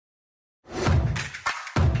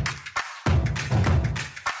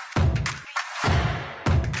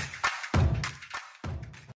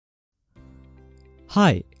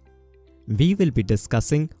Hi, we will be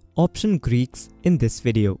discussing option Greeks in this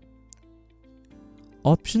video.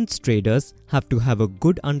 Options traders have to have a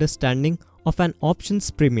good understanding of an options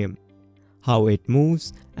premium, how it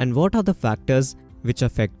moves and what are the factors which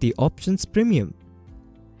affect the options premium.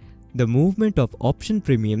 The movement of option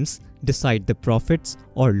premiums decide the profits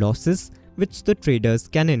or losses which the traders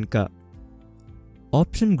can incur.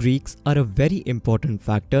 Option Greeks are a very important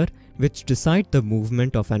factor which decide the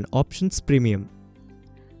movement of an options premium.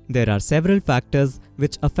 There are several factors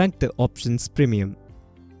which affect the options premium,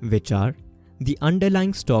 which are the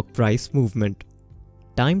underlying stock price movement,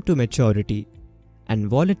 time to maturity, and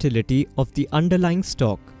volatility of the underlying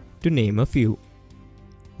stock, to name a few.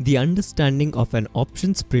 The understanding of an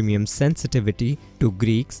options premium sensitivity to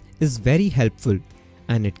Greeks is very helpful,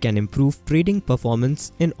 and it can improve trading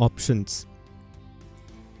performance in options.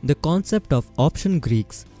 The concept of option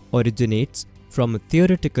Greeks originates from a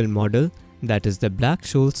theoretical model, that is the Black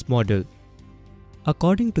Scholes model.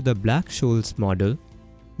 According to the Black Scholes model,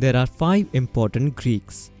 there are 5 important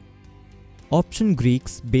Greeks. Option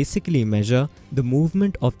Greeks basically measure the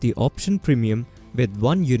movement of the option premium with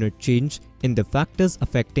 1 unit change in the factors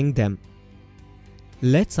affecting them.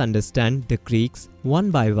 Let's understand the Greeks one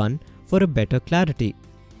by one for a better clarity.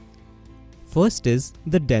 First is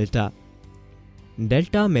the delta.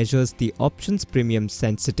 Delta measures the options premium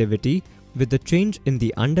sensitivity with the change in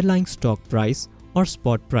the underlying stock price or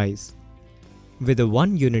spot price. With a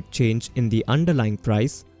 1 unit change in the underlying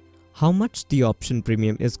price, how much the option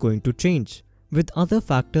premium is going to change, with other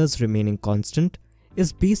factors remaining constant,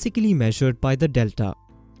 is basically measured by the delta.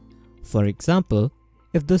 For example,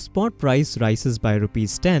 if the spot price rises by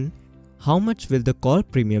 ₹10, how much will the call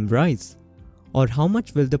premium rise? Or how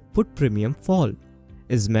much will the put premium fall,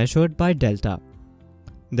 is measured by delta.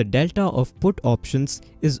 The delta of put options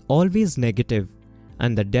is always negative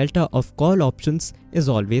and the delta of call options is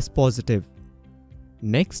always positive.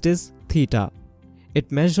 Next is theta. It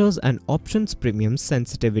measures an options premium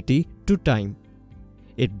sensitivity to time.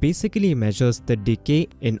 It basically measures the decay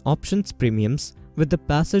in options premiums with the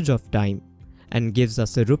passage of time and gives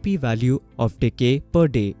us a rupee value of decay per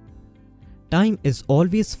day. Time is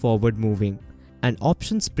always forward moving and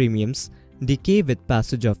options premiums decay with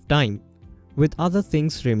passage of time, with other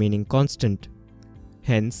things remaining constant.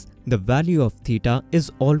 Hence, the value of theta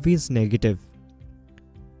is always negative.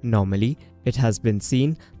 Normally, it has been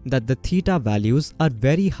seen that the theta values are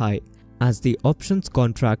very high as the options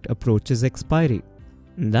contract approaches expiry.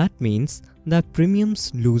 That means that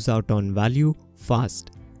premiums lose out on value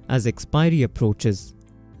fast as expiry approaches,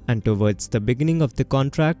 and towards the beginning of the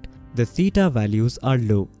contract, the theta values are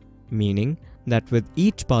low, meaning that with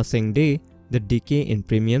each passing day, the decay in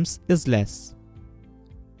premiums is less.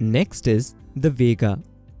 Next is the Vega.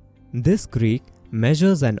 This Greek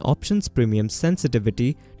measures an options premium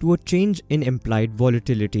sensitivity to a change in implied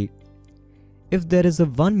volatility. If there is a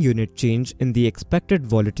 1 unit change in the expected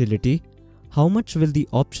volatility, how much will the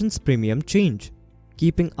options premium change,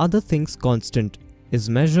 keeping other things constant, is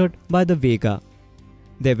measured by the Vega.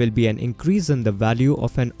 There will be an increase in the value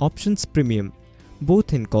of an options premium,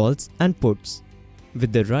 both in calls and puts,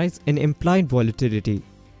 with the rise in implied volatility.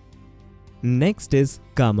 Next is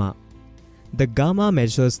gamma. The gamma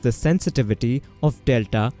measures the sensitivity of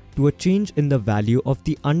delta to a change in the value of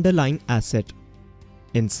the underlying asset.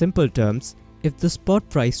 In simple terms, if the spot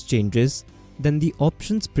price changes, then the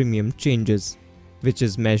options premium changes, which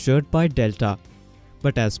is measured by delta.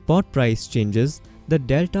 But as spot price changes, the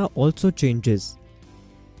delta also changes.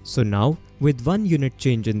 So now, with 1 unit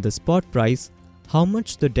change in the spot price, how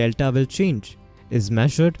much the delta will change is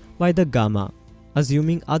measured by the gamma,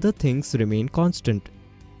 assuming other things remain constant.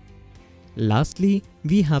 Lastly,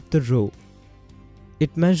 we have the rho.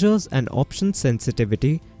 It measures an option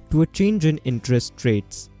sensitivity to a change in interest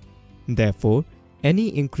rates. Therefore, any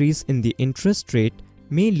increase in the interest rate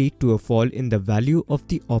may lead to a fall in the value of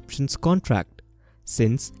the options contract,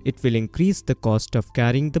 since it will increase the cost of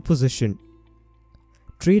carrying the position.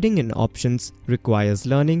 Trading in options requires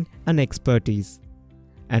learning and expertise.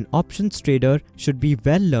 An options trader should be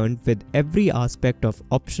well learned with every aspect of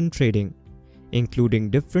option trading, including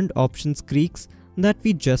different options Greeks that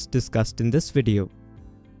we just discussed in this video.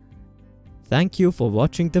 Thank you for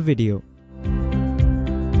watching the video.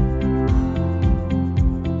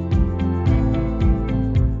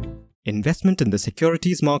 Investment in the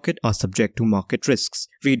securities market are subject to market risks.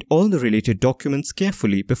 Read all the related documents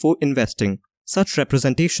carefully before investing. Such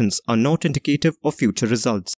representations are not indicative of future results.